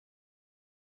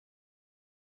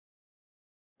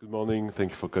Good morning.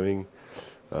 Thank you for coming.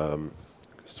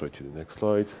 Straight to the next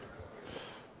slide.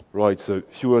 Right, so a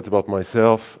few words about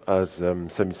myself. As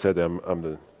Sammy said, I'm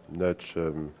the Nutch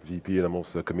VP, and I'm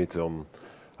also a committer on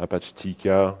Apache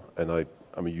Tika, and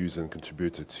I'm a user and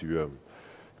contributor to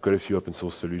quite a few open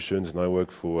source solutions, and I work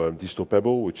for Digital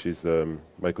Pebble, which is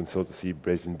my consultancy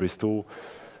based in Bristol,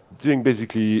 doing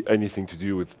basically anything to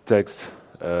do with text,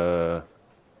 often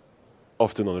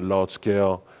on a large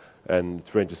scale, and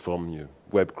it ranges from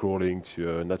web crawling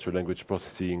to natural language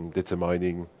processing, data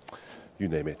mining, you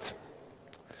name it.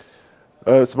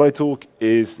 So my talk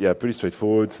is pretty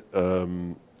straightforward.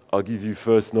 I'll give you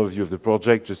first an overview of the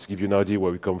project, just to give you an idea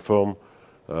where we come from,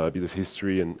 a bit of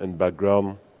history and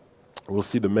background. We'll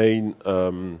see the main,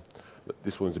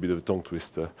 this one's a bit of a tongue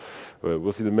twister.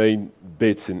 We'll see the main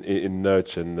bits in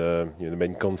Nutch and the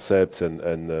main concepts and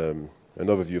an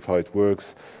overview of how it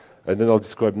works. And then I'll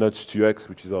describe Nutch 2x,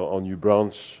 which is our new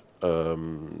branch,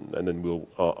 and then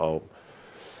I'll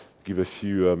give a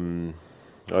few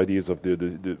ideas of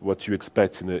what you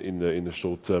expect in the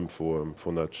short term for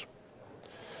Nutch.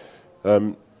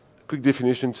 Quick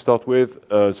definition to start with.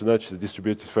 So Nutch is a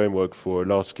distributed framework for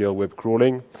large-scale web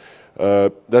crawling.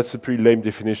 That's a pretty lame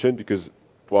definition because,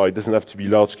 well, it doesn't have to be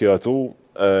large-scale at all,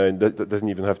 and that doesn't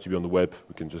even have to be on the web.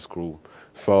 We can just crawl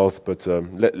files, but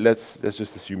let's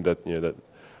just assume that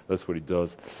that's what it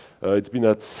does.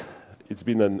 It's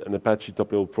been an Apache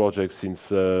top-level project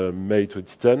since May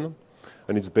 2010,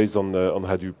 and it's based on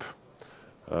Hadoop.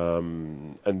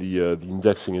 And the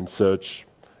indexing and search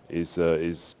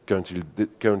is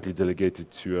currently delegated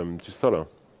to Solr.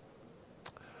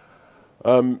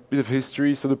 Bit of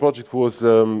history. So the project was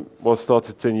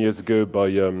started 10 years ago by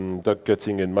Doug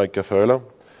Cutting and Mike Caffarella.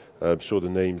 I'm sure the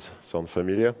names sound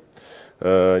familiar.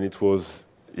 And it was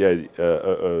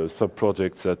a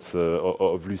sub-project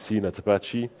of Lucene at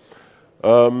Apache.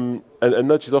 And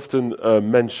Nutch is often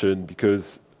mentioned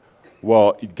because,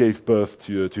 well, it gave birth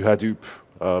to Hadoop.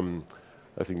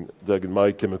 I think Doug and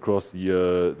Mike came across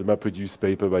the MapReduce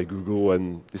paper by Google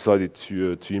and decided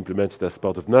to implement it as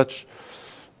part of Nutch.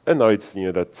 And now it's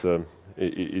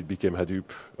it became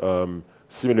Hadoop.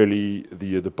 Similarly,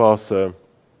 the parser,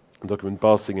 document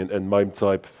parsing and MIME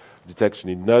type detection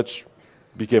in Nutch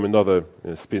became another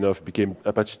spin-off, became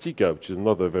Apache Tika, which is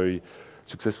another very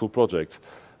successful project.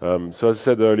 So as I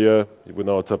said earlier, we're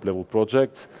now a top-level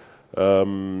project,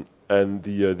 and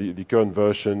the current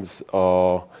versions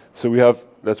are. So we have.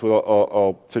 That's what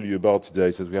I'll tell you about today.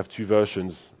 Is that we have two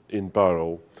versions in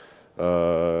parallel,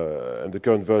 and the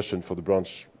current version for the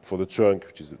branch for the trunk,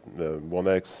 which is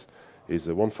 1x, is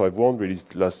 151,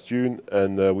 released last June,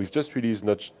 and we've just released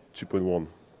Nutch 2.1.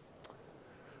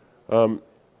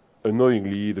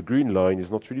 Annoyingly, the green line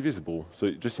is not really visible. So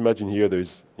just imagine here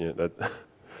there's that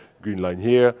green line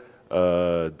here,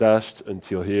 dashed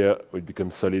until here, where it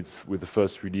becomes solid with the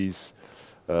first release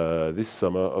this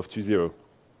summer of 2.0.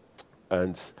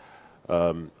 And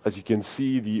as you can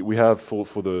see, we have for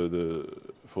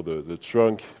the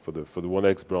trunk, for the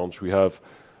 1x branch, we have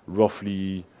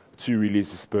roughly 2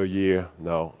 releases per year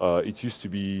now. It used to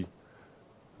be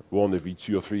one every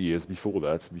 2 or 3 years before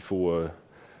that, before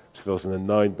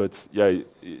 2009. But the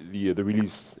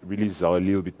releases are a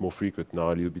little bit more frequent now,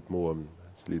 a little bit more.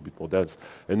 It's a little bit more dense.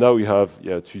 And now we have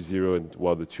 2.0 and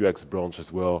the 2x branch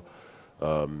as well.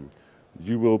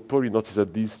 You will probably notice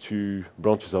that these two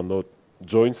branches are not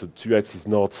joined. So 2x is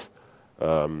not.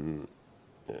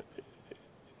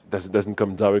 Doesn't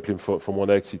come directly from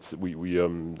 1x. It's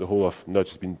the whole of Nutch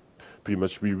has been pretty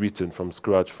much rewritten from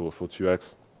scratch for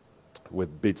 2x,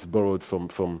 with bits borrowed from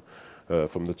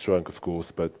the trunk, of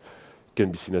course, but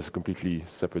can be seen as a completely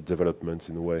separate development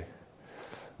in a way.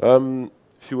 A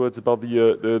few words about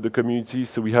the community.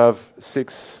 So we have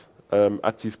 6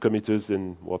 active committers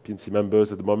and PNC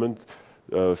members at the moment,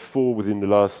 4 within the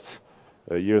last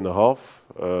year and a half.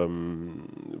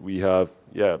 We have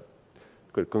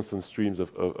quite constant streams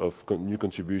of new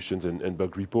contributions and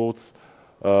bug reports,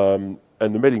 and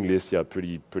the mailing list,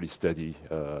 pretty steady.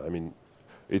 I mean,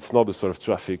 it's not the sort of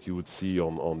traffic you would see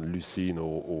on Lucene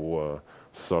or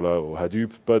Solr or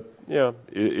Hadoop, but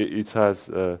it has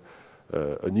a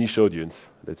niche audience,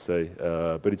 let's say.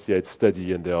 But it's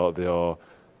steady, and there are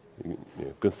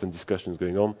constant discussions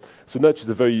going on. So Nutch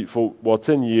is for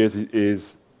 10 years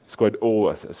it's quite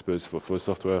old, I suppose, for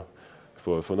software.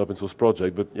 For an open source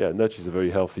project, but Nutch is a very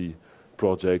healthy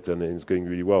project and it's going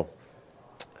really well.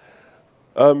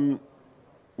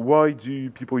 Why do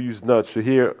people use Nutch? So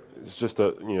here it's just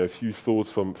a few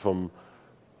thoughts from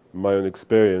my own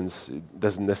experience. It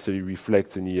doesn't necessarily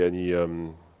reflect any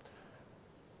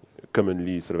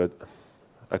commonly sort of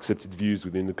accepted views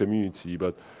within the community,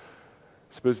 but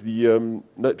suppose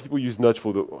people use Nutch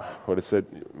for what I said,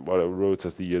 what I wrote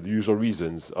as the usual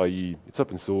reasons, i.e., it's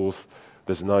open source.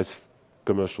 There's a nice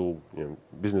commercial,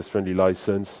 business-friendly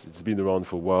license. It's been around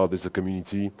for a while. There's a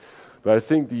community, but I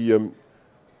think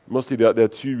mostly there are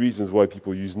two reasons why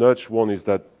people use Nutch. One is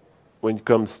that when it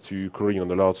comes to crawling on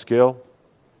a large scale,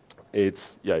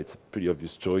 it's a pretty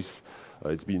obvious choice.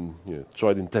 It's been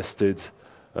tried and tested.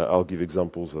 I'll give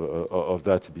examples of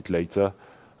that a bit later.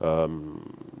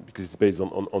 Because it's based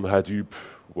on Hadoop,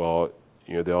 well,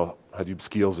 there are Hadoop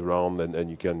skills around, and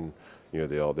you can,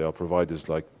 there are providers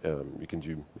like you can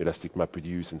do elastic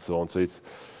MapReduce and so on. So it's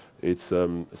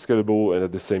scalable and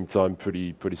at the same time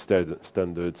pretty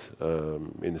standard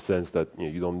in the sense that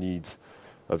you don't need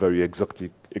a very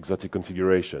exotic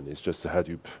configuration. It's just a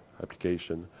Hadoop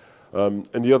application.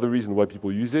 And the other reason why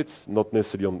people use it, not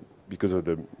necessarily because it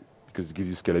gives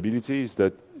you scalability, is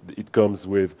that it comes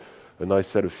with a nice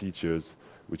set of features,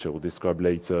 which I will describe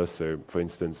later. So, for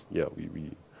instance,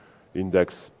 we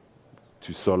index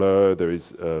to Solr. There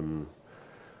is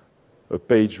a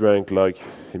page rank-like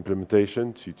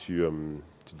implementation to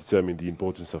determine the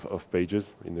importance of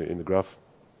pages in the graph,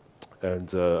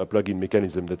 and a plugin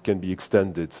mechanism that can be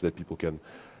extended so that people can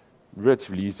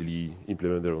relatively easily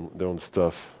implement their own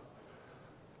stuff.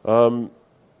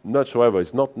 Nutch, however,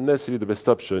 is not necessarily the best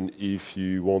option if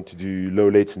you want to do low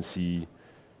latency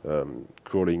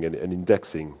crawling and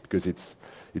indexing, because it's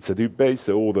Hadoop based,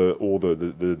 so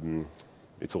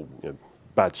it's all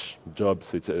batch jobs.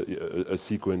 So it's a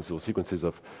sequence or sequences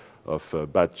of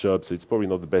batch jobs. So it's probably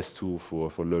not the best tool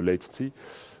for low latency.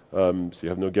 So you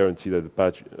have no guarantee that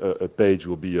a page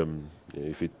will be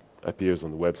if it appears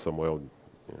on the web somewhere.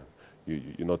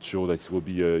 You're not sure that it will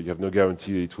be. You have no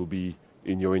guarantee that it will be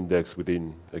in your index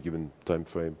within a given time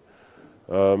frame.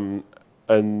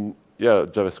 And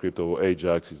JavaScript or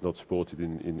Ajax is not supported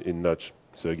in Nutch.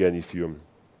 So again, if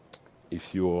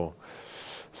you're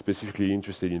specifically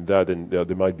interested in that, then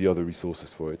there might be other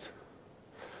resources for it.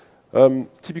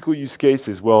 Typical use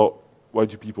cases. Well, why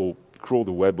do people crawl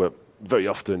the web? Well, very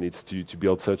often it's to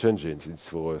build search engines. It's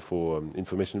for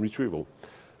information retrieval.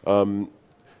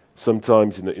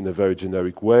 Sometimes in a very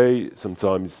generic way.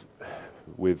 Sometimes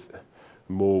with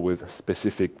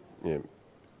specific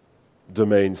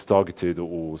domains targeted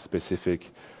or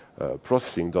specific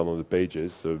processing done on the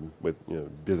pages, so with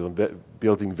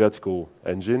building vertical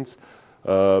engines.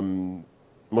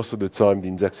 Most of the time, the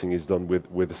indexing is done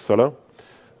with Solr,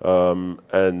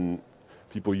 and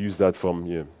people use that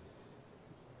from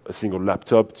a single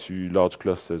laptop to large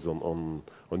clusters on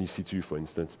EC2, for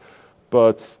instance.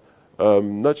 But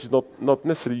Nutch is not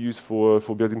necessarily used for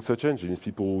building search engines.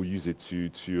 People use it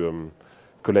to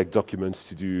collect documents,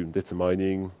 to do data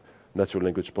mining, natural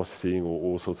language processing, or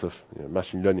all sorts of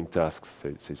machine learning tasks. So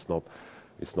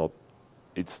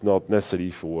it's not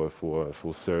necessarily for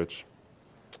search.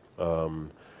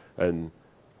 And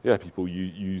people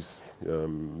use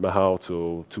Mahout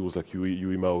or tools like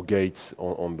UEMA or Gate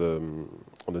on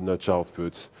the Nutch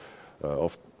output.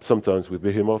 Sometimes with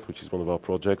Behemoth, which is one of our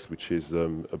projects, which is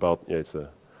it's a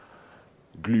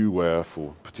glueware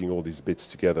for putting all these bits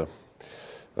together.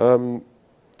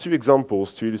 Two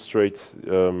examples to illustrate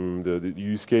the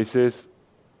use cases,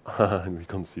 and we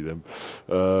can't see them.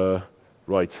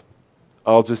 Right,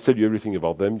 I'll just tell you everything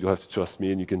about them. You'll have to trust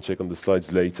me, and you can check on the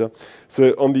slides later.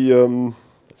 So on the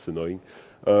that's annoying.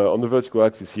 On the vertical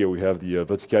axis here, we have the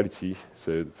verticality.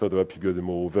 So the further up you go, the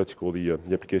more vertical the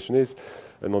application is,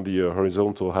 and on the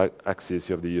horizontal axis,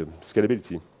 you have the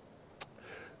scalability.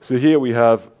 So here we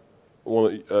have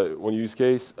one use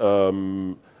case.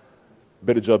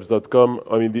 betterjobs.com.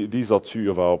 I mean, these are two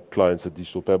of our clients at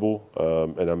Digital Pebble,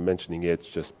 and I'm mentioning it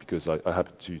just because I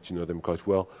happen to know them quite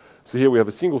well. So here we have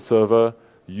a single server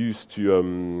used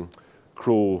to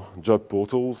crawl job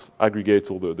portals,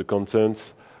 aggregate all the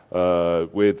content,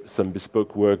 with some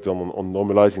bespoke work done on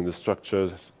normalizing the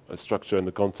structure and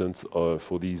the content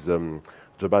for these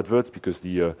job adverts, because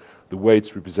the way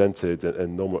it's represented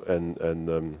and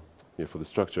for the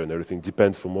structure and everything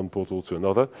depends from one portal to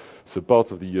another. So part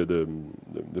of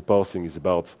the parsing is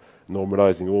about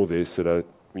normalizing all this so that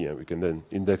we can then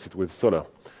index it with Solr.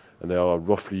 And there are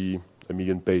roughly 1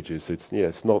 million pages. So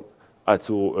it's not at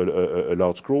all a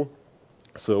large crawl.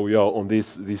 So we are on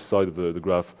this side of the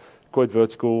graph, quite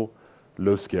vertical,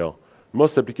 low scale.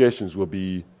 Most applications will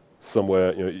be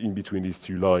somewhere in between these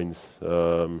two lines.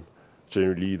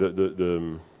 Generally,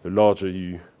 the larger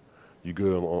you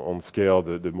go on scale,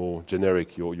 the more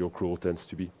generic your crawl tends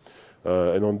to be.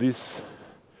 And on this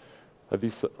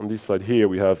side here,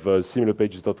 we have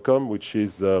similarpages.com, which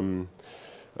is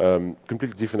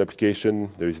completely different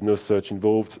application. There is no search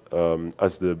involved.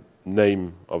 As the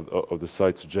name of the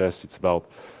site suggests, it's about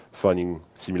finding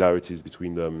similarities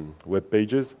between web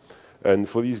pages. And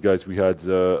for these guys, we had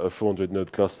a 400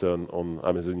 node cluster on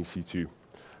Amazon EC2.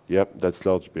 Yep, that's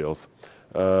large bills.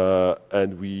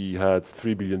 And we had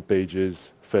 3 billion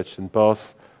pages fetched and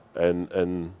parsed, and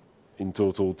in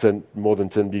total, more than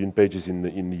 10 billion pages in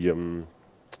the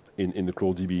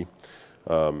crawlDB.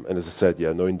 And as I said,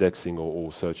 yeah, no indexing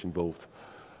or search involved.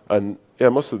 And yeah,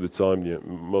 most of the time, yeah,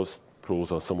 most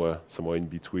crawls are somewhere in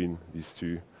between these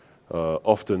two.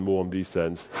 Often more on these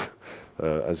ends,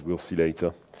 as we'll see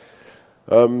later.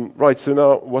 Right, so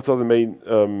now, what are the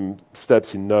main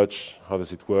steps in Nutch? How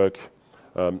does it work?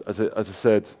 As I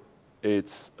said,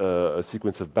 it's a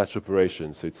sequence of batch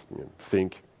operations. So it's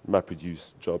think, map,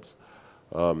 reduce jobs.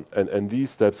 And these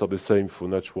steps are the same for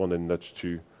Nutch 1 and Nutch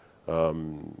 2.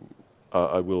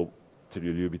 I will tell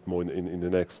you a little bit more in the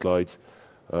next slides,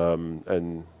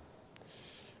 and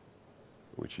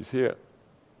which is here,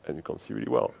 and you can't see really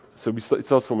well. So it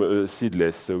starts from a seed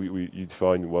list. So you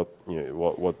define what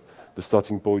the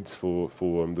starting points for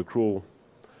the crawl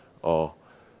are,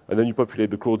 and then you populate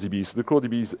the crawlDB. So the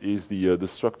crawlDB is the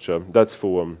structure that's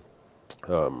for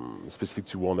specific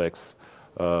to 1x.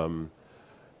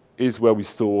 Is where we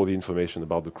store all the information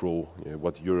about the crawl,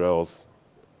 what URLs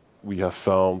we have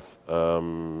found,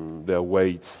 their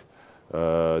weight,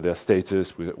 their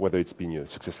status, whether it's been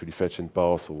successfully fetched and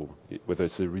parsed, or whether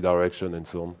it's a redirection, and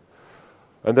so on.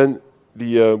 And then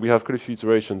we have quite a few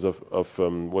iterations of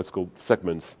what's called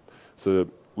segments. So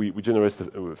we generate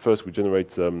first we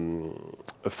generate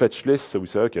a fetch list. So we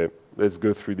say, okay, let's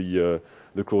go through the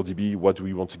crawlDB. What do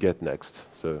we want to get next?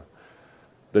 So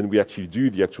then we actually do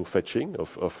the actual fetching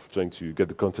of trying to get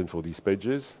the content for these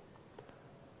pages.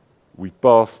 We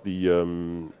parse the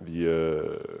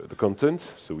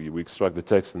content, so we extract the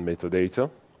text and metadata.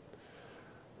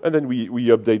 And then we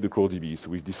update the crawlDB. So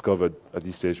we've discovered, at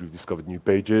this stage, we've discovered new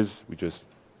pages. We just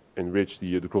enrich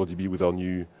the crawlDB with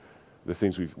the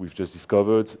things we've just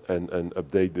discovered, and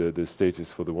update the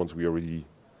status for the ones we already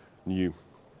knew,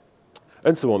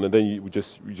 and so on. And then we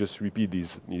just repeat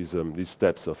these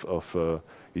steps of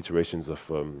iterations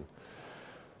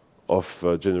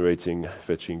of generating,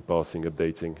 fetching, parsing,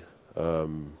 updating.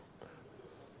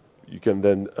 You can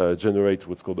then generate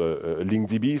what's called a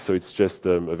linkDB. So it's just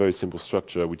a very simple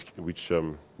structure which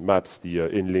maps the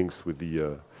in links with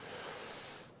the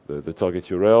target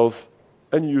URLs,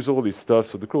 and you use all this stuff.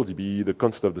 So the crawlDB, the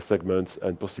content of the segments,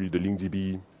 and possibly the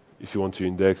linkDB if you want to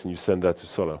index, and you send that to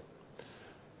Solr.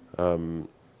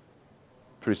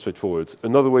 Pretty straightforward.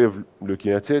 Another way of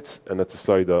looking at it, and that's a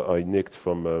slide that I nicked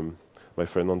from my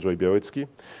friend Andrzej Białecki,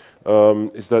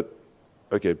 is that,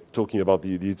 okay, talking about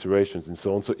the iterations and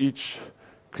so on. So each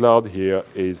cloud here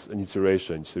is an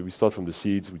iteration. So we start from the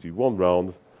seeds, we do one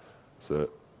round, so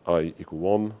I equal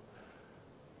 1.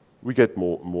 We get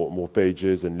more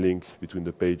pages and link between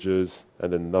the pages,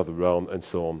 and then another round, and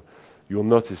so on. You'll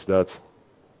notice that,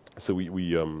 so we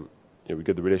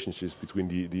get the relationships between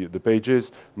the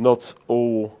pages. Not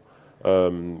all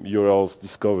URLs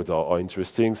discovered are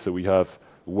interesting, so we have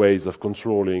ways of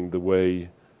controlling the way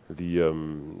the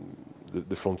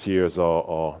frontiers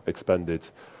are expanded,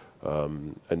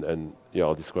 and yeah,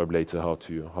 I'll describe later how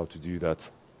to do that.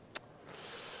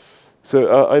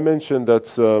 So I mentioned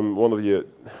that one of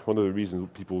the reasons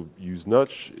people use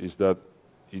Nutch is that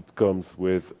it comes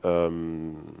with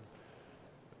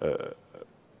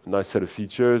nice set of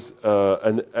features,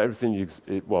 and everything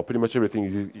well, pretty much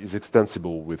everything is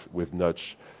extensible with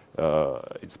Nutch.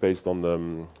 It's based on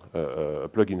a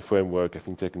plugin framework, I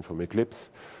think, taken from Eclipse.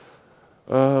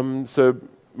 So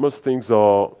most things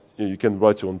are, you can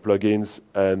write your own plugins,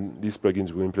 and these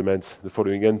plugins will implement the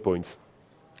following endpoints.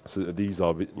 So these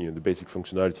are the basic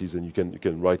functionalities, and you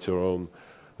can write your own.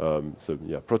 So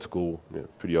yeah, protocol,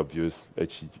 pretty obvious,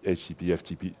 HTTP,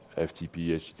 FTP,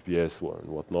 HTTPS, and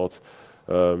whatnot.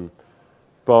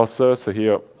 Parser, so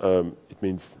here it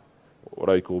means what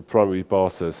I call primary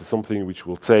parser, so something which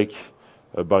will take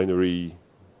a binary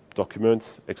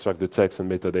document, extract the text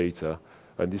and metadata,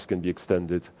 and this can be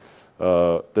extended.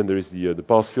 Then there is the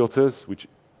parse filters, which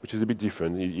is a bit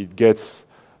different. It gets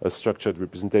a structured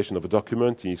representation of a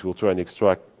document, and it will try and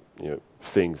extract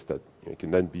things that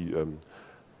can then be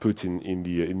put in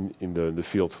the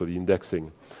field for the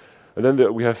indexing. And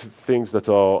then we have things that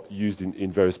are used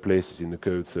in various places in the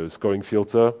code, so scoring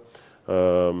filter,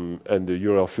 and the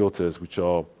URL filters, which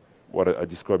are what I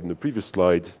described in the previous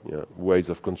slide, ways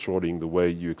of controlling the way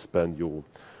you expand your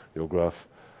graph.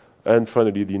 And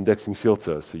finally, the indexing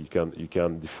filter, so you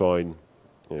can define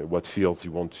what fields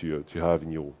you want to have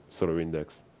in your Solr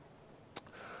index.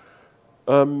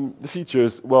 The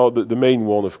features, well, the main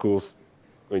one, of course,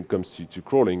 when it comes to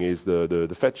crawling is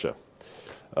the fetcher.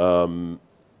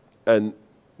 And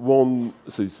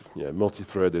so it's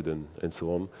multi-threaded and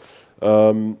so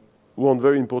on. One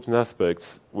very important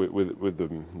aspect with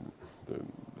the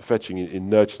fetching in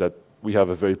Nutch that we have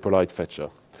a very polite fetcher.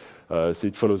 So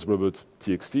it follows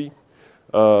robot.txt.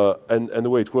 And the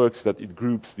way it works is that it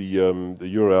groups the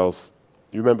URLs.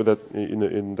 You remember that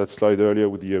in that slide earlier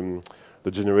with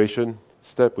the generation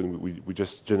step when we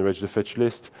just generate the fetch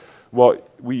list? Well,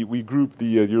 we group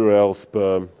the URLs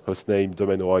per hostname,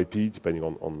 domain, or IP, depending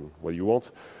on what you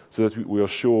want, so that we are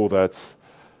sure that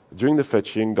during the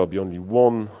fetching, there'll be only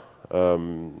one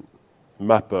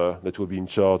mapper that will be in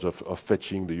charge of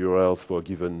fetching the URLs for a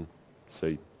given,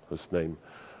 say, hostname,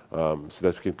 so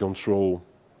that we can control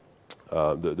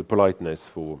the politeness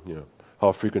for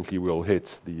how frequently we'll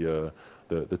hit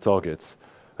the targets.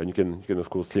 And you can of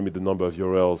course limit the number of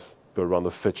URLs per round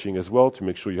of fetching as well to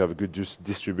make sure you have a good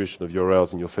distribution of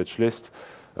URLs in your fetch list,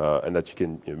 and that you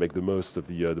can make the most of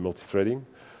the multi-threading.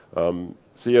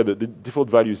 So yeah, the default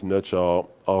values in Nutch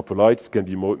are polite. It can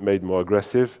be made more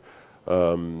aggressive,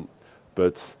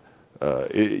 but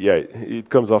it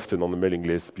comes often on the mailing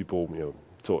list. People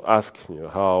to ask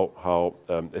how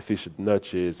efficient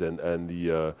Nutch is and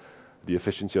the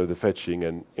efficiency of the fetching,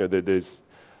 and there's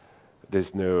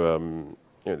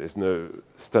no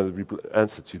standard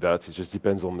answer to that. It just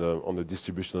depends on the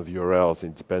distribution of URLs.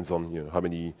 And it depends on how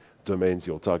many domains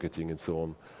you're targeting and so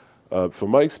on. From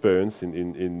my experience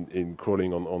in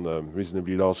crawling on a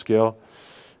reasonably large scale,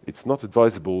 it's not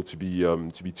advisable to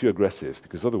be too aggressive,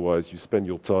 because otherwise you spend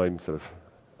your time sort of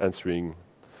answering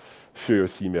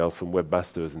furious emails from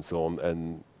webmasters and so on,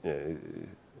 and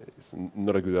it's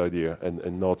not a good idea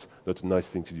and not a nice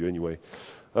thing to do anyway.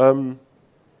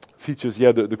 Features,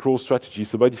 the crawl strategy.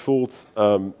 So by default,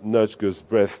 Nutch goes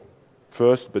breadth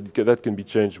first, but that can be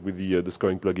changed with the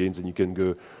scoring plugins, and you can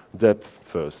go depth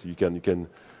first. You can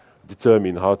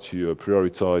determine how to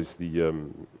prioritize the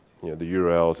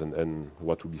URLs and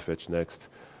what will be fetched next,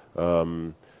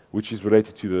 which is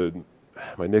related to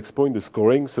my next point, the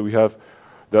scoring. So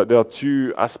there are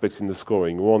two aspects in the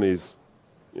scoring. One is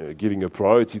giving a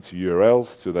priority to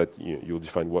URLs so that you'll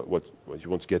define what you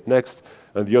want to get next,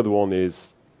 and the other one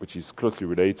is, which is closely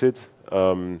related,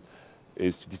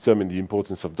 is to determine the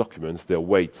importance of documents, their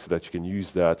weight, so that you can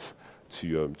use that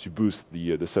to boost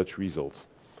the search results.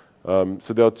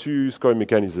 So there are two scoring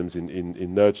mechanisms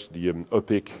in Nutch, the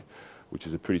OPIC, which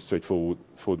is a pretty straightforward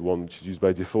one, which is used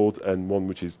by default, and one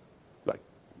which is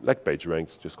like PageRank,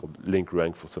 it's just called link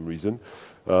rank for some reason.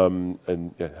 And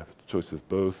have a choice of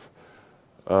both.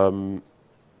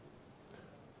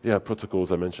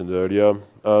 Protocols I mentioned earlier.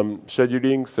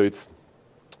 Scheduling, so it's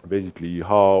basically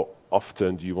how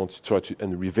often do you want to try to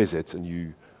revisit a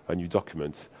new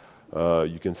document.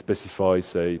 You can specify,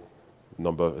 say,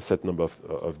 a set number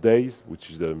of days, which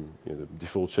is the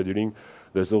default scheduling.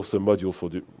 There's also a module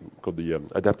called the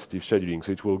adaptive scheduling,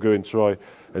 so it will go and try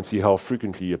and see how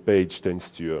frequently a page tends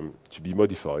to be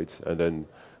modified, and then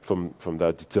from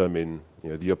that determine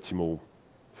the optimal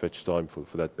fetch time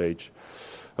for that page.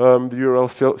 The URL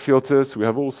filters, we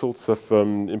have all sorts of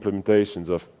implementations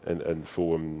of and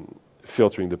for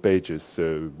filtering the pages.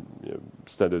 So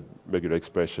standard regular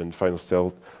expression, final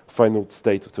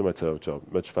state automata, which are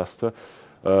much faster.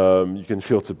 You can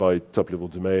filter by top-level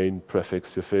domain,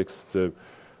 prefix, suffix. So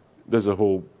there's a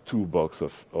whole toolbox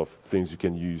of things you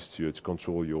can use to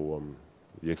control your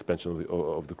the expansion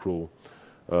of the crawl.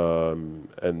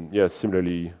 And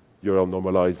similarly, URL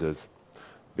normalizers.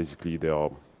 Basically,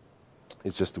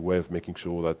 it's just a way of making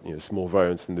sure that small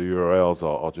variants in the URLs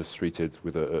are just treated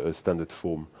with a standard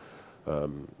form.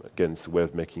 Again, it's a way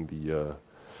of making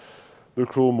the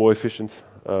crawl more efficient,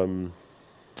 and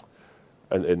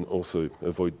also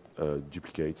avoid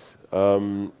duplicates.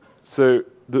 So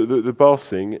the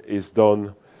parsing is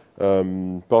done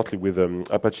partly with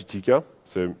Apache Tika,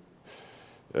 so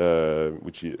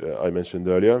which I mentioned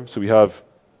earlier. So we have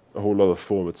a whole lot of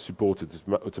formats supported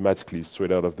automatically straight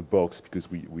out of the box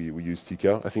because we use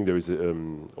Tika. I think there was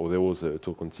a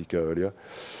talk on Tika earlier.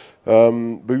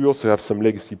 But we also have some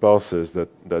legacy parsers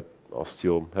that are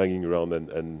still hanging around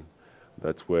and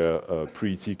that were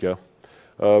pre-Tika.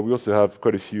 We also have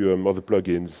quite a few other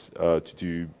plugins to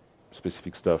do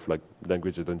specific stuff like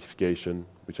language identification,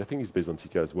 which I think is based on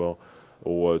Tika as well,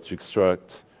 or to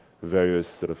extract various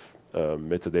sort of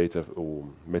metadata or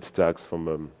meta tags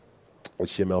from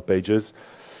HTML pages.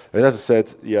 And as I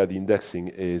said, the indexing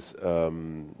is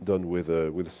done with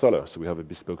Solr. So we have a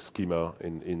bespoke schema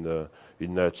in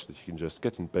Nutch that you can just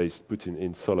cut and paste, put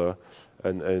in Solr,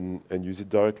 and use it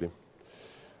directly.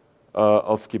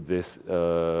 I'll skip this.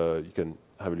 You can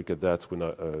have a look at that when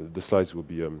the slides will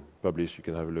be published. You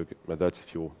can have a look at that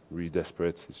if you're really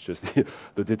desperate. It's just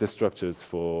the data structures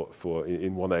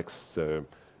in 1x. So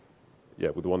yeah,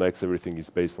 with 1x, everything is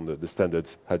based on the standard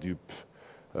Hadoop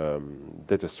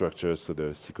data structures, so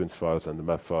the sequence files and the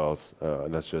map files,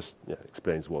 and that just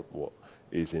explains what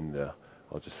is in there.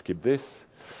 I'll just skip this,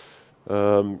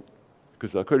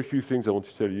 because there are quite a few things I want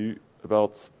to tell you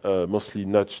about, mostly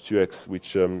Nutch 2x,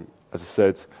 which, as I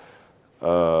said,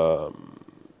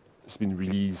 it's been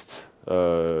released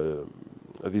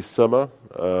this summer,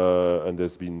 and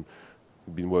there's been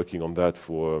working on that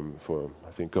for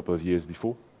I think a couple of years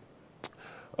before.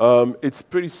 It's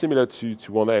pretty similar to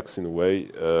 1x in a way,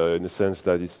 in the sense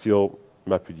that it's still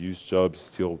MapReduce jobs,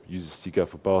 still uses Tika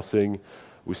for parsing.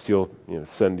 We still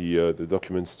send the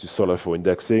documents to Solr for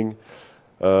indexing.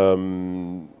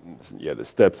 Yeah, the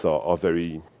steps are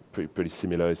pretty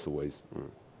similar. It's always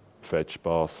fetch,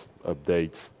 parse,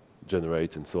 update,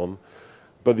 generate, and so on.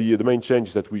 But the main change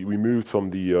is that we moved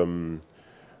from the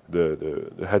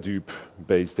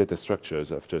Hadoop-based data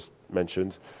structures I've just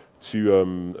mentioned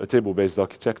to a table-based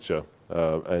architecture,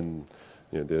 and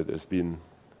there's been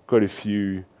quite a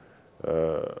few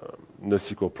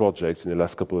NoSQL projects in the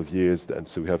last couple of years, and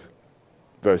so we have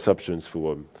various options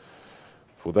for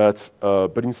that.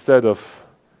 But instead of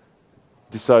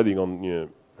deciding on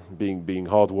being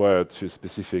hardwired to a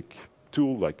specific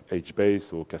tool like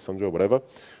HBase or Cassandra or whatever,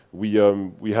 we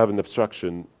have an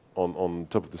abstraction on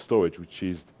top of the storage, which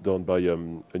is done by a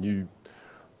new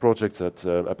project at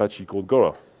Apache called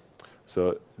Gora.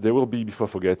 So there will be, before I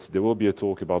forget, there will be a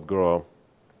talk about Gora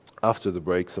after the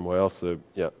break somewhere else. So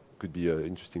yeah, could be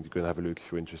interesting to go and have a look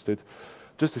if you're interested.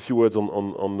 Just a few words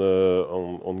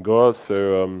on Gora.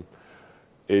 So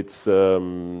it's a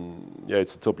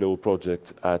top-level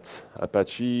project at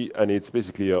Apache, and it's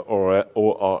basically a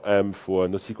ORM for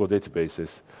NoSQL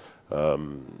databases.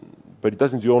 But it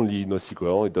doesn't do only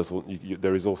NoSQL.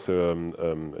 There is also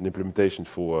an implementation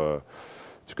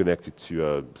to connect it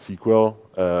to SQL,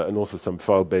 and also some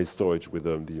file-based storage with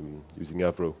using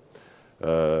Avro.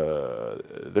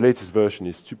 The latest version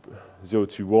is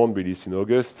 0.21, released in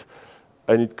August,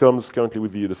 and it comes currently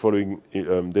with the following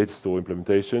data store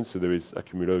implementation. So there is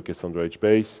Accumulo, Cassandra,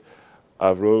 HBase,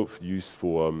 Avro used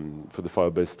for the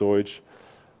file-based storage,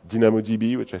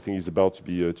 DynamoDB, which I think is about to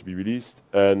be released,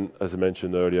 and as I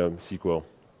mentioned earlier, SQL.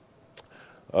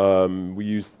 We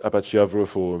used Apache Avro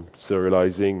for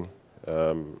serializing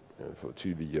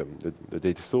to the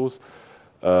data stores,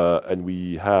 and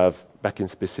we have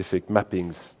backend-specific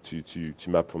mappings to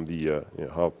map from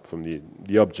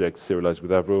the object serialized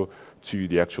with Avro to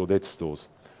the actual data stores.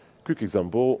 Quick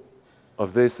example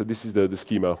of this. So this is the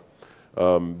schema.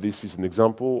 This is an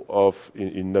example of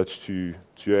in Nutch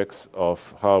 2x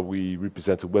of how we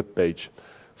represent a web page.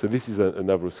 So this is an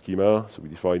Avro schema. So we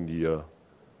define the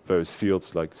various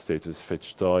fields like status,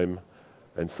 fetch time,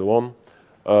 and so on.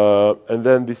 And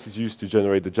then this is used to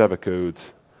generate the Java code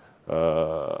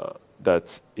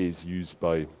that is used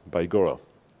by Gora.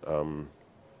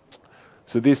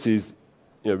 So this is,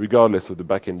 regardless of the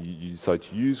backend you decide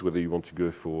to use, whether you want to go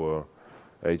for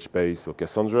HBase or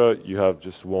Cassandra, you have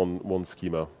just one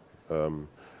schema.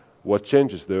 What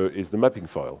changes though is the mapping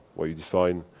file, where you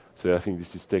define. So I think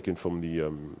this is taken from the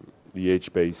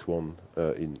HBase one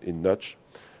in Nutch.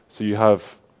 So you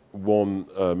have one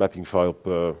mapping file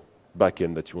per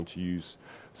backend that you want to use.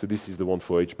 So this is the one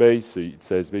for HBase. So it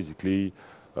says basically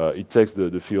it takes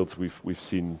the fields we've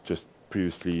seen just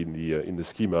previously in the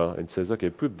schema and says, okay,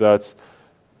 put that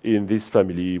in this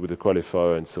family with a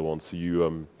qualifier and so on. So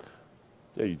you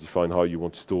define how you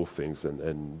want to store things,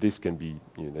 and this can be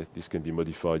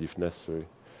modified if necessary.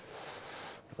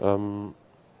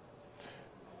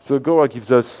 So Gora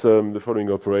gives us the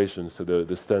following operations. So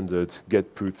the standard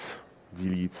get, put,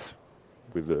 delete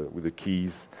with the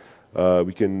keys.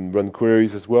 We can run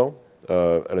queries as well,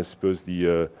 and I suppose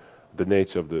the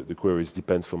nature of the queries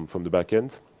depends from the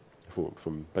backend,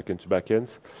 from backend to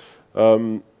backend.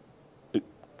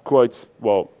 Quite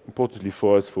well, importantly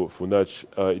for us for Nutch,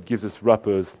 it gives us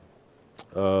wrappers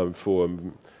to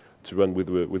run with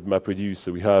MapReduce.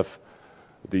 So we have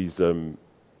these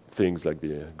things like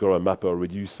the Gora mapper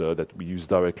reducer that we use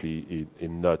directly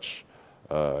in Nutch,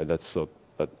 and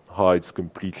that hides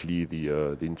completely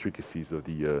the intricacies of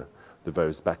the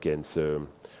various backends. So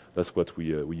that's what we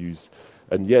use.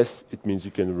 And yes, it means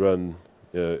you can run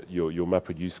your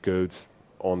MapReduce codes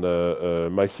on a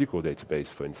MySQL database,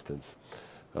 for instance.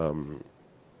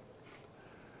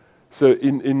 So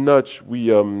in Nutch, we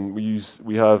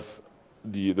have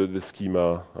the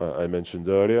schema I mentioned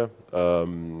earlier.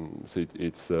 So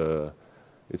it's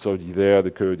already there.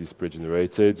 The code is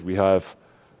pre-generated. We have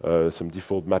some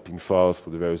default mapping files for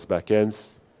the various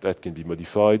backends that can be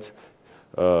modified.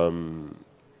 But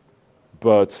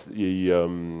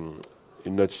in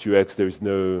Nutch UX, there is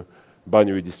no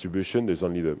binary distribution. There's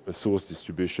only a source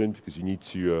distribution because you need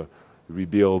to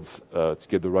rebuild to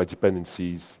get the right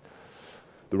dependencies,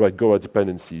 the right Gora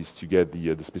dependencies to get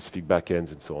the specific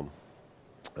backends and so on.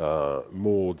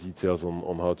 More details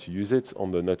on how to use it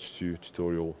on the Nutch 2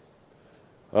 tutorial.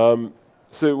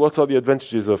 So what are the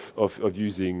advantages of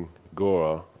using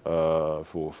Gora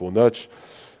for Nutch?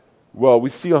 Well, we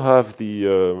still have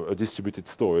a distributed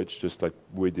storage, just like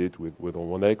we did with on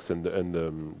 1x and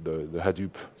the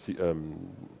Hadoop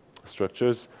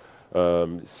structures,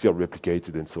 still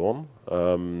replicated and so on.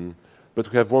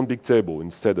 But we have one big table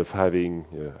instead of having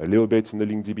a little bit in the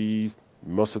LinkDB,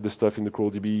 most of the stuff in the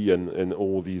CrawlDB, and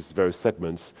all these various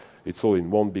segments. It's all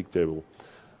in one big table.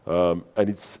 And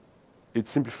it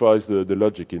simplifies the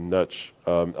logic in Nutch.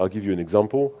 I'll give you an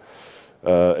example.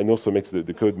 And also makes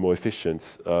the code more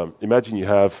efficient. Imagine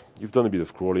you've done a bit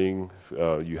of crawling,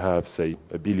 you have, say,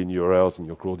 1 billion URLs in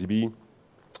your CrawlDB,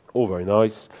 all very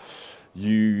nice.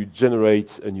 You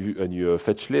generate a new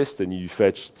fetch list, and you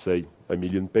fetch, say, 1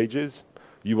 million pages.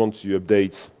 You want to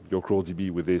update your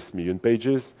CrawlDB with this 1 million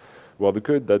pages. Well, the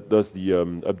code that does the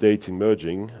updating,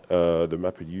 merging, the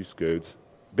MapReduce codes,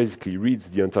 basically reads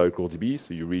the entire CrawlDB.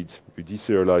 So you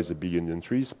deserialize 1 billion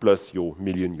entries plus your 1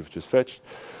 million you've just fetched.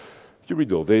 You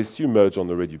read all this, you merge on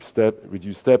the reduce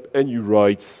step, and you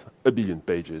write 1 billion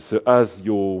pages. So as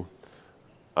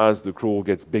the crawl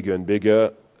gets bigger and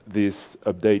bigger, this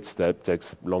update step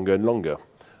takes longer and longer.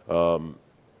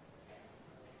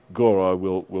 Gora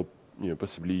will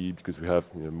possibly, because we have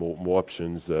more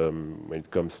options when it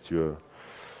comes to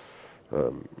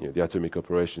the atomic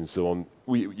operation and so on.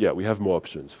 We have more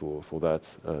options for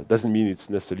that. Doesn't mean it's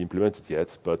necessarily implemented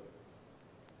yet, but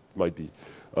might be.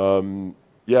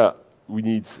 We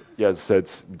need, as I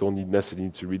said, we don't necessarily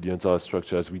need to read the entire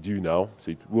structure as we do now,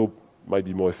 so it might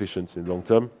be more efficient in the long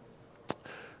term.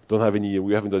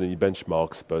 We haven't done any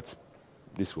benchmarks, but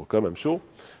this will come, I'm sure.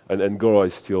 And Gora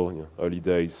is still early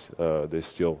days. There's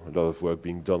still a lot of work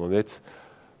being done on it.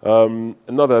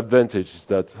 Another advantage is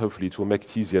that hopefully it will make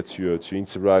it easier to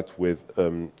interact with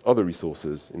other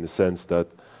resources, in the sense that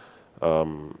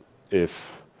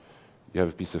if you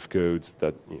have a piece of code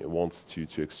that wants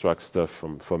to extract stuff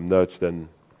from Nutch, then you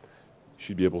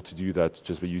should be able to do that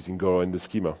just by using Gora in the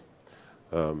schema.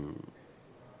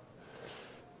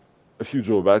 A few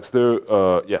drawbacks though.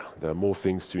 There are more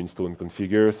things to install and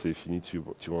configure. So if you need you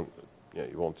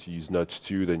want to use Nutch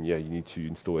 2, then you need to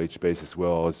install HBase as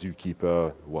well,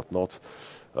 Zookeeper, whatnot.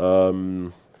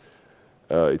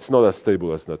 It's not as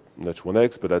stable as Nutch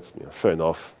 1x, but that's fair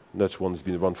enough. Nutch 1 has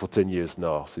been around for 10 years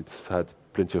now, so it's had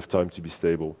plenty of time to be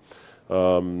stable.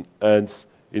 And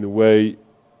in a way,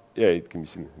 it can be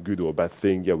seen good or a bad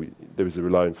thing. There is a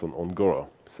reliance on Gora,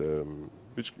 so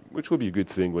which will be a good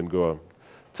thing when Gora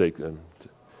takes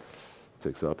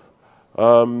up.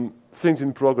 Things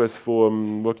in progress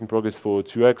work in progress for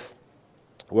 2x.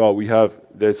 Well,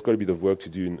 there's quite a bit of work to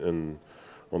do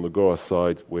on the Gora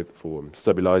side for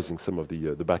stabilizing some of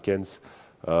the backends.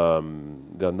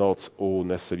 They're not all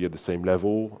necessarily at the same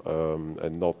level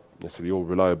and not necessarily all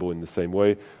reliable in the same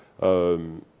way.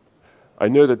 I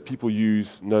know that people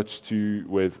use Nutch 2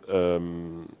 with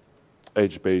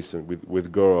HBase and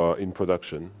with Gora in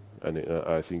production, and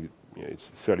I think it's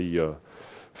fairly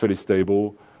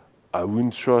stable. I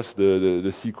wouldn't trust the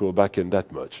SQL backend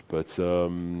that much, but there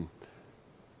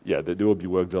will be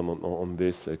work done on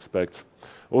this, I expect.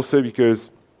 Also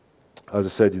because, as I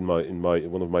said in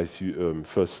one of my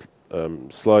first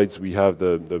slides, we have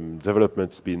the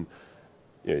development's been,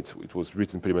 it was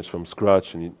written pretty much from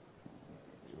scratch, and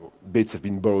bits have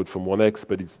been borrowed from 1x,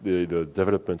 but the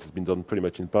development has been done pretty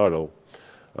much in parallel.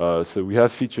 So we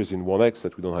have features in 1x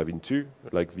that we don't have in 2,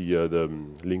 like the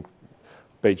link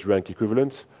page rank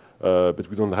equivalent, but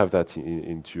we don't have that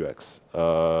in 2x.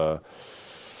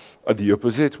 At the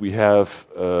opposite, we have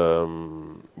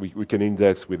we can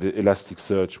index with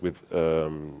Elasticsearch with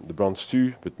the branch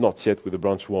 2, but not yet with the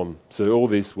branch 1. So all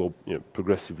this will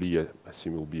progressively, I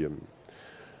assume,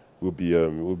 will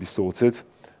be sorted.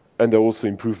 And there are also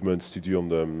improvements to do on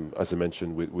them, as I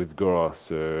mentioned, with Gora.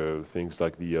 So things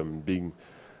like the being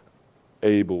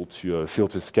able to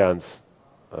filter scans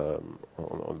on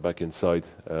the backend side,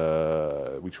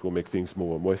 which will make things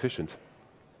more efficient.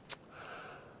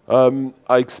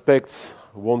 I expect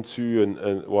 1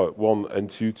 and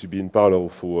 2 to be in parallel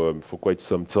for quite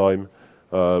some time,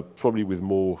 probably with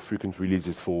more frequent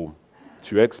releases for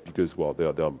 2x because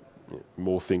there are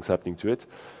more things happening to it.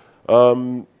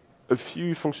 a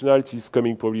few functionalities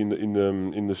coming probably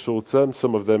in the short term.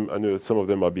 Some of them, I know some of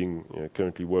them are being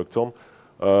currently worked on.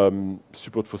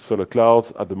 Support for Solr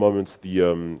Cloud. At the moment,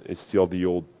 it's still the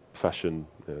old-fashioned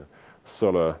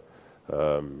Solr,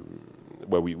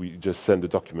 where we just send the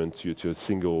document to a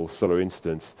single Solr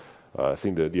instance. I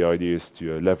think that the idea is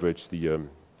to leverage the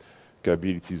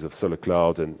capabilities of Solr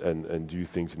Cloud and do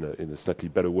things in a slightly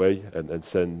better way and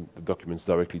send the documents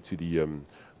directly to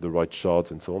the right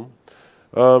shards and so on.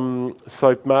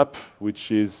 Sitemap,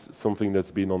 which is something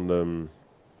that's been on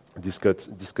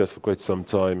discussed for quite some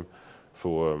time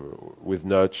with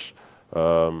Nutch.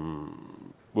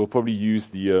 We'll probably use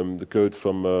the code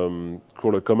from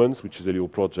Crawler Commons, which is a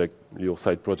little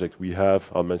side project we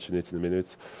have. I'll mention it in a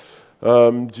minute.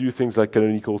 Do things like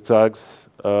canonical tags.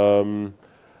 And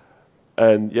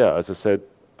yeah, as I said,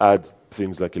 add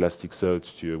things like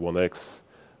Elasticsearch to 1x.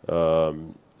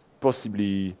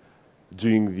 Possibly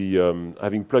doing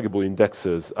having pluggable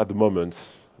indexers. At the moment,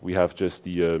 we have just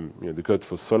the code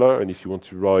for Solr, and if you want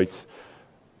to write,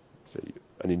 say,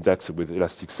 an indexer with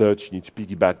Elasticsearch, you need to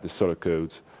piggyback the Solr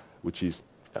code, which is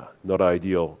not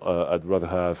ideal. I'd rather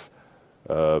have,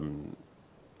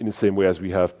 in the same way as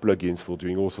we have plugins for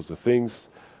doing all sorts of things,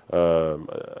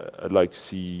 I'd like to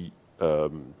see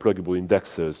pluggable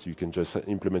indexers. You can just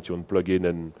implement your own plugin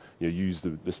and use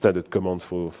the standard commands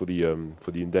for the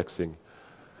indexing.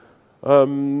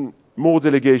 More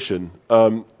delegation.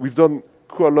 We've done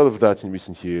quite a lot of that in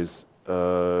recent years.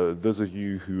 Those of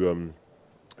you who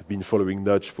have been following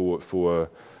Nutch for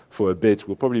a bit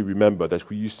will probably remember that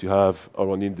we used to have our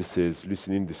own indices,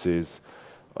 Lucene indices,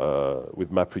 with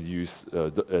MapReduce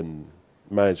and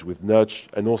managed with Nutch,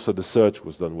 and also the search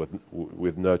was done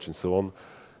with Nutch and so on.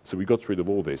 So we got rid of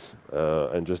all this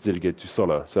and just delegate to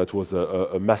Solr. So that was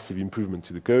a massive improvement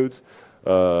to the code.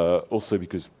 Also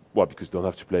because you don't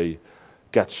have to play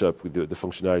catch up with the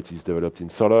functionalities developed in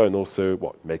Solr, and also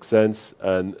it makes sense.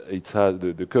 And it had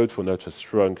the code for Nutch has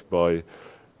shrunk by,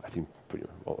 I think,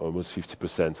 almost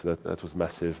 50%. So that was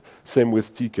massive. Same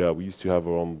with Tika. We used to have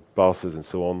our own parsers and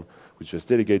so on, which just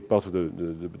delegate part of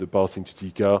the parsing to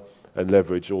Tika and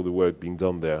leverage all the work being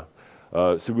done there.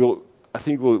 So I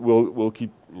think we'll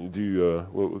keep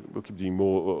doing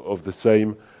more of the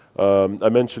same. I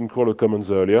mentioned Crawler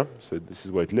Commons earlier, so this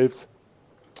is where it lives.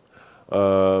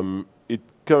 It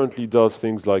currently does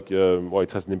things like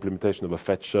it has an implementation of a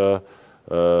fetcher,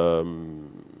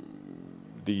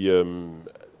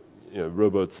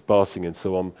 robots parsing and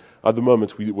so on. At the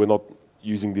moment, we're not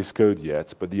using this code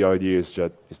yet, but the idea is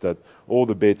that all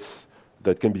the bits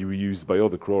that can be reused by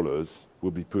other crawlers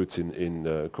will be put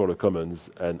in Crawler Commons,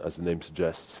 and as the name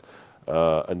suggests,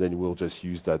 and then we'll just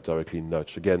use that directly in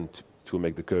Nutch again to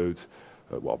make the code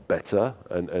better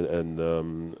and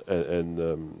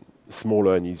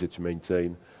smaller and easier to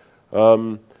maintain.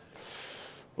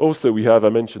 Also, I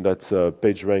mentioned that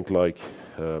PageRank-like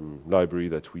library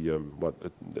that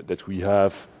we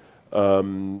have.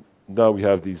 Now we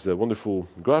have these wonderful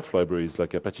graph libraries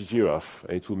like Apache Giraffe,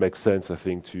 and it will make sense, I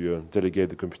think, to delegate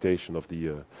the computation of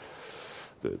the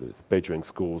PageRank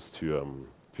scores to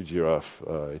Giraffe.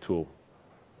 It will,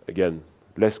 again,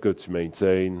 less code to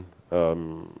maintain,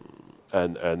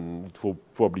 and it will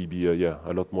probably be a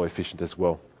lot more efficient as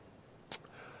well.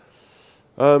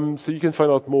 So you can find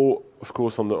out more, of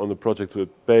course, on the project web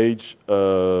page,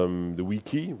 the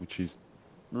wiki, which is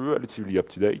relatively up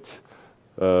to date.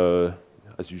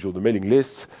 As usual, the mailing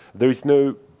list. There is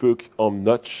no book on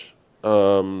Nutch.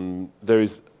 There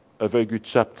is a very good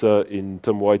chapter in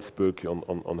Tom White's book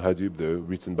on Hadoop, though,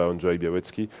 written by Andrzej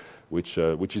Białecki, which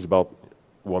is about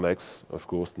 1x, of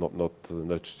course, not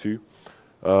Nutch 2.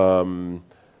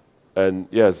 And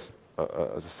yes,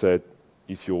 as I said,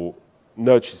 if your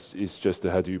Nutch is just a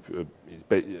Hadoop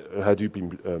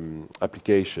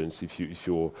applications. If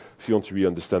you want to really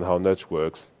understand how Nutch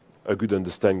works, a good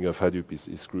understanding of Hadoop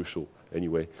is crucial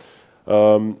anyway.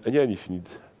 And yeah, and if you need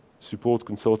support,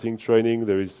 consulting, training,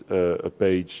 there is a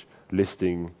page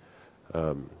listing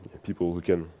people who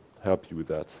can help you with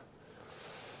that.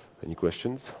 Any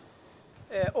questions?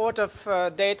 Out of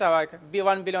data, like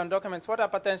 1 billion documents, what are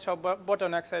potential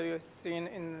bottlenecks have you seen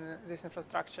in this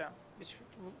infrastructure?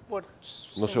 I'm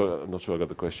not sure I got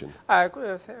the question.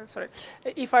 Sorry.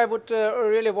 If I would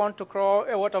really want to crawl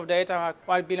a lot of data, like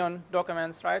 1 billion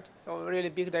documents, right? So a really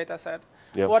big data set.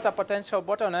 Yep. What are potential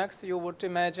bottlenecks you would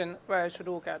imagine where I should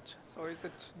look at? So is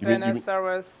it DNS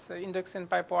servers, indexing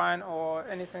pipeline, or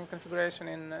anything configuration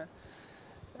in?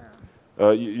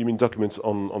 You mean documents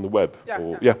on the web? Yeah.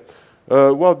 Or, yeah.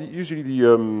 Well, usually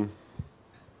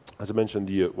as I mentioned,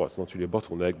 it's not really a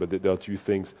bottleneck, but there are two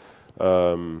things.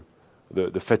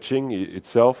 The fetching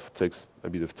itself takes a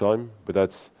bit of time, but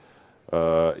that's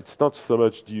It's not so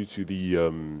much due to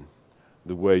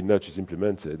the way Nutch is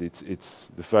implemented. It's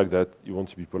the fact that you want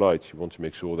to be polite. You want to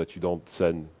make sure that you don't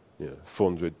send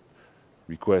 400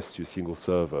 requests to a single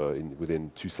server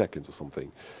within 2 seconds or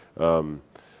something.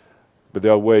 But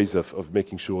there are ways of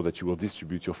making sure that you will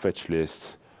distribute your fetch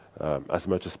list as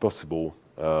much as possible.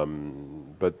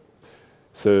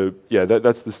 So yeah,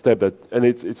 that's the step and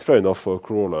it's fair enough for a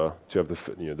crawler to have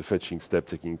the fetching step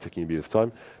taking a bit of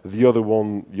time. The other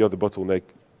bottleneck,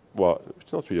 well,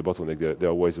 it's not really a bottleneck. There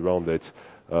are ways around it.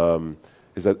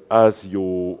 Is that as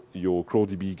your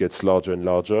CrawlDB gets larger and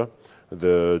larger,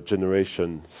 the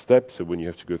generation step, so when you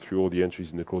have to go through all the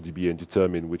entries in the CrawlDB and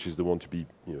determine which is the one to be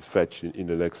fetched in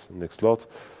the next slot,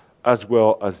 as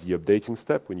well as the updating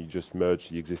step, when you just merge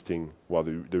the existing,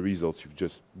 the results you've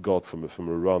just got from a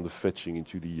round of fetching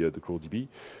into the CrawlDB.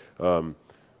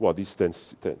 This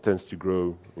tends to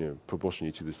grow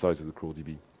proportionally to the size of the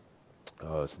CrawlDB.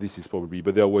 So this is probably,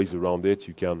 but there are ways around it.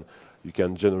 You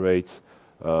can generate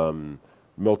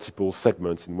multiple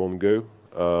segments in one go.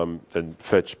 And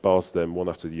parse them one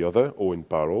after the other, or in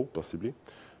parallel, possibly,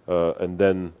 and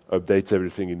then update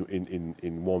everything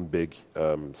in one big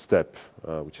step,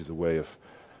 which is a way of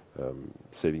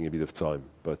saving a bit of time.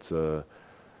 But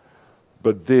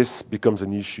this becomes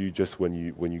an issue just when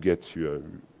you get to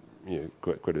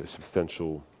quite a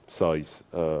substantial size.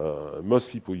 Most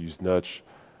people use Nutch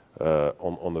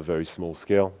on a very small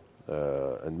scale,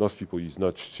 and most people use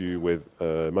Nutch too with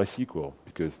MySQL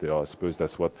because I suppose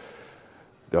that's what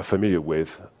they are familiar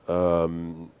with, so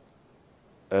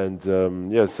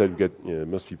you get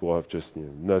most people have just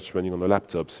Nutch running on a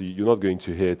laptop, so you're not going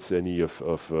to hit any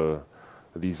of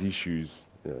these issues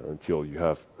until you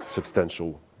have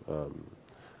substantial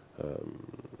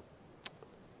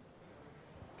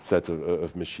set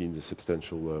of machines, a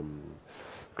substantial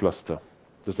cluster.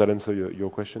 Does that answer your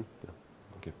question? Yeah.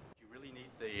 Okay. You really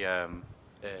need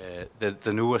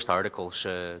the newest articles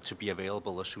to be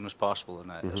available as soon as possible in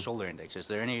a Solr index. Is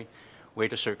there any way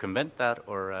to circumvent that,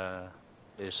 or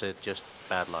is it just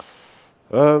bad luck?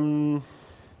 Well,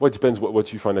 it depends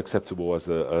what you find acceptable as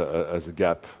a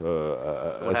gap,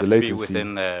 as a latency. To be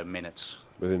within minutes.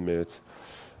 Within minutes.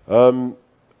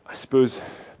 I suppose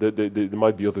there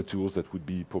might be other tools that would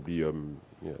be probably a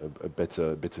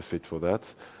better fit for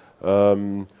that.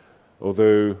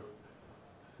 Although,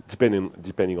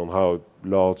 depending on how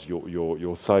large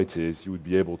your site is, you would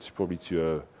be able to probably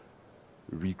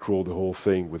recrawl the whole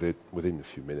thing within a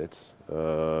few minutes.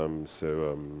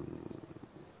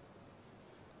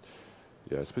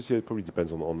 Yeah, I suppose it probably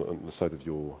depends on the size of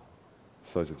your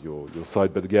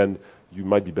site. But again, you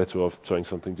might be better off trying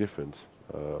something different.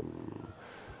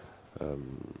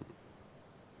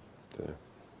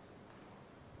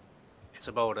 It's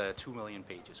about 2 million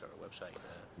pages, our website.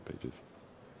 Pages.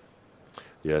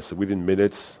 Yeah, so within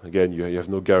minutes, again, you have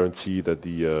no guarantee that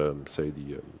the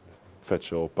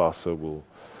fetcher or parser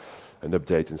and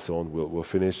update and so on will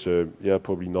finish. Yeah,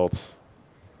 probably not.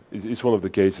 It's one of the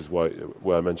cases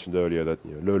where I mentioned earlier that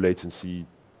low latency,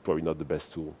 probably not the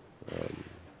best tool.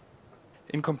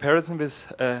 In comparison with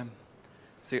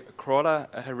the crawler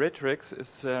heritrix,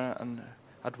 is there an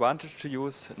advantage to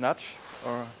use Nutch,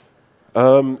 or?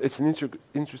 It's an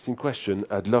interesting question.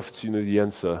 I'd love to know the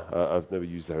answer. I've never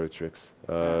used the heritrix,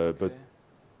 but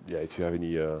yeah, if you have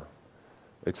any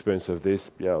experience of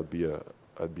this, yeah, I'd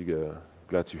be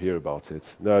glad to hear about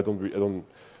it. No, I don't.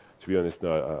 To be honest,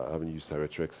 no, I haven't used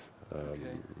heritrix.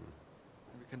 Okay.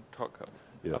 We can talk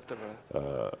afterwards.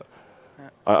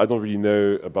 I don't really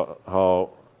know about how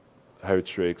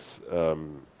heritrix,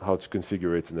 how to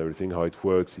configure it and everything, how it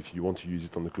works. If you want to use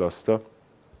it on the cluster,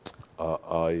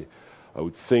 I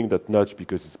would think that Nutch,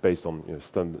 because it's based on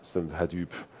standard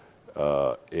Hadoop,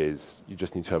 you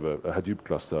just need to have a Hadoop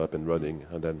cluster up and running,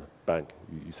 and then bang,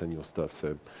 you send your stuff.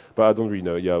 So, but I don't really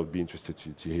know. Yeah, I would be interested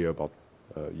to hear about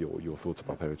your thoughts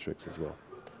about heritrix as well.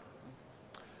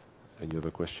 Any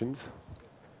other questions?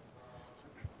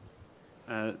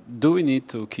 Do we need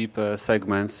to keep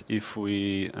segments if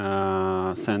we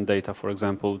send data, for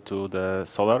example, to the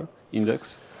Solr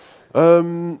index?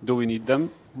 Do we need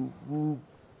them?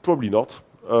 Probably not.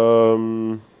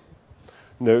 No.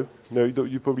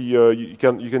 You probably you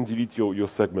can delete your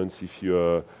segments if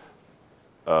you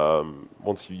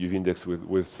once you've indexed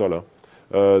with Solr.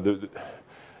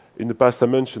 In the past, I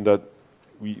mentioned that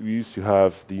we used to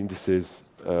have the indices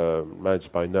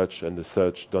managed by Nutch and the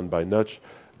search done by Nutch.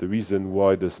 The reason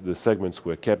why the segments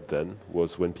were kept then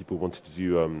was when people wanted to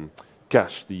do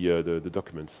cache the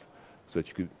documents, so that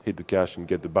you could hit the cache and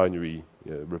get the binary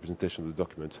representation of the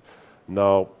document.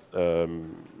 Now,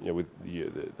 with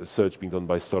the search being done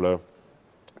by Solr,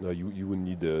 no, you wouldn't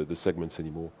need the segments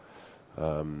anymore.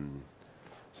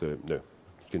 So no,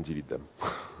 you can delete them.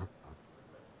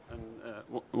 And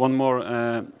one more,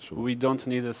 Sure. we don't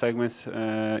need the segments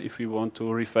if we want to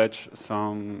refetch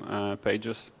some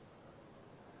pages.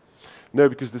 No,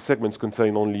 because the segments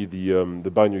contain only the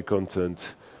binary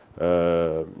content,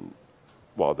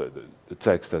 well, the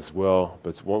text as well.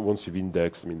 But once you've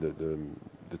indexed, I mean,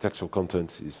 the textual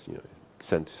content is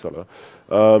sent to Solr.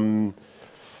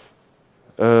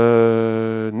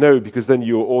 No, because then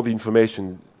all the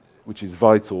information which is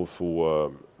vital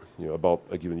for about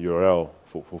a given URL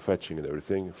for fetching and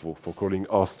everything for crawling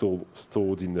are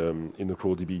stored in the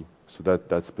crawlDB. So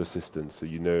that's persistent. So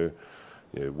you know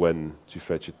when to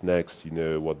fetch it next. You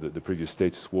know what the previous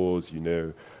status was. You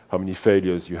know how many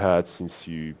failures you had since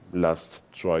you last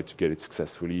tried to get it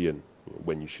successfully, and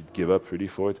when you should give up really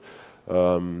for it.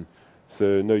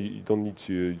 So no, you don't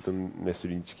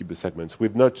necessarily need to keep the segments.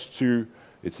 With Nutch 2,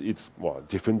 it's well,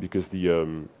 different because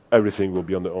the everything will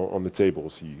be on the table.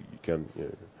 So you can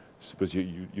suppose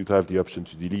you'd have the option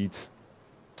to delete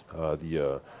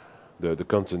the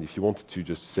content if you wanted to,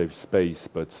 just to save space.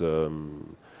 But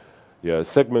yeah,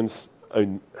 segments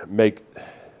make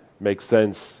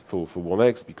sense for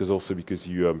 1X because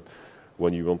you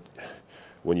when you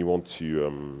want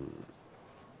to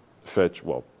fetch,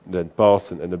 well, then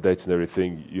parse and updates and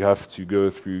everything, you have to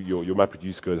go through your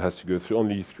MapReduce code has to go through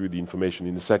only through the information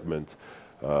in the segment.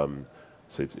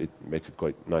 So it makes it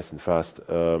quite nice and fast.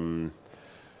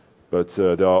 But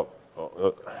there are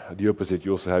the opposite.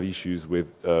 You also have issues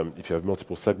with if you have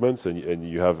multiple segments and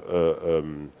you have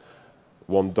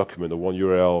one document or one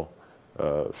URL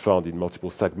found in multiple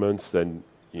segments, then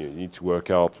you need to work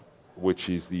out which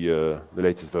is the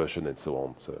latest version and so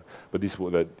on. So, but this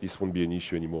won't be an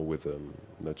issue anymore with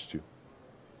Nutch 2.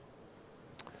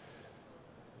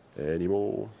 Any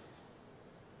more?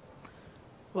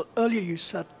 Well, earlier you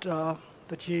said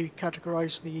that you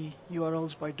categorize the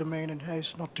URLs by domain and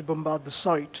host, not to bombard the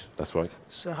site. That's right.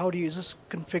 So how is this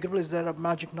configurable? Is there a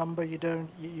magic number you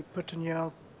put in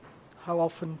your how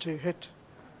often to hit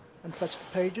and fetch the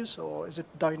pages, or is it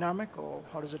dynamic, or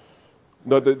how does it?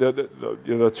 No,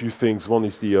 there are two things. One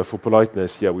is for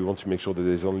politeness. Yeah, we want to make sure that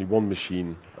there's only one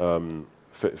machine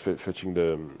fetching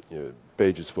the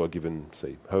pages for a given,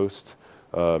 say, host.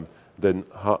 Then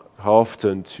how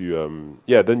often to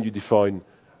then you define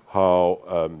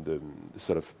how the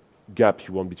sort of gap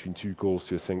you want between two calls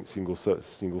to a single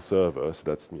server. So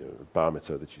that's a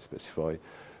parameter that you specify.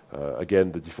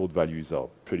 Again, the default values are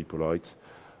pretty polite.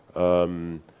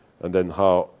 And then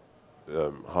how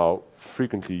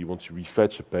frequently you want to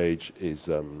refetch a page is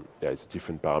it's a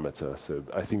different parameter. So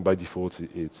I think by default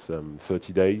it's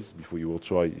 30 days before you will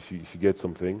try. If you get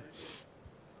something,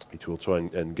 it will try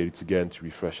and get it again to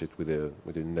refresh it within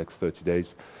the next 30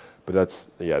 days. But that's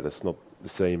not the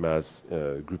same as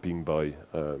grouping by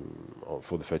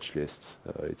for the fetch lists.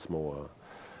 It's more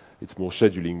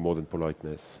scheduling more than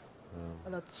politeness.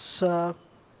 And that's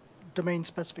domain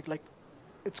specific, like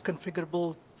it's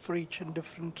configurable for each and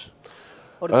different.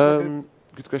 Or it's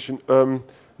good question. For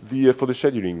the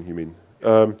scheduling, you mean?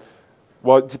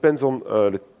 Well, it depends on.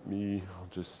 Let me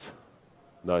just.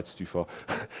 No, it's too far.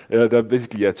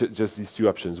 Basically, just these two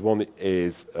options. One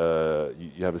is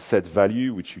you have a set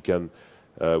value which you can,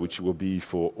 which will be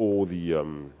for all the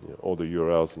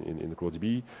URLs in the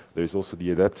crawlDB. There is also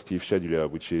the adaptive scheduler,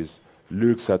 which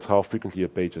looks at how frequently a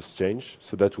page has changed.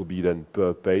 So that will be then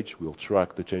per page. We'll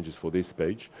track the changes for this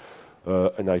page.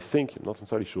 And I think, I'm not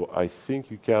entirely sure, I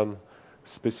think you can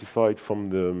specify it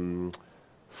from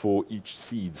for each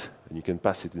seed. And you can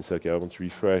pass it and say, okay, I want to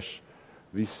refresh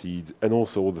this seed and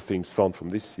also all the things found from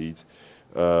this seed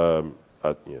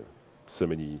at so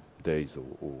many days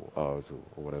or hours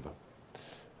or whatever.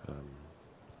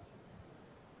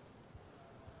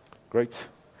 Great.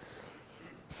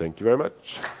 Thank you very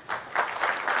much.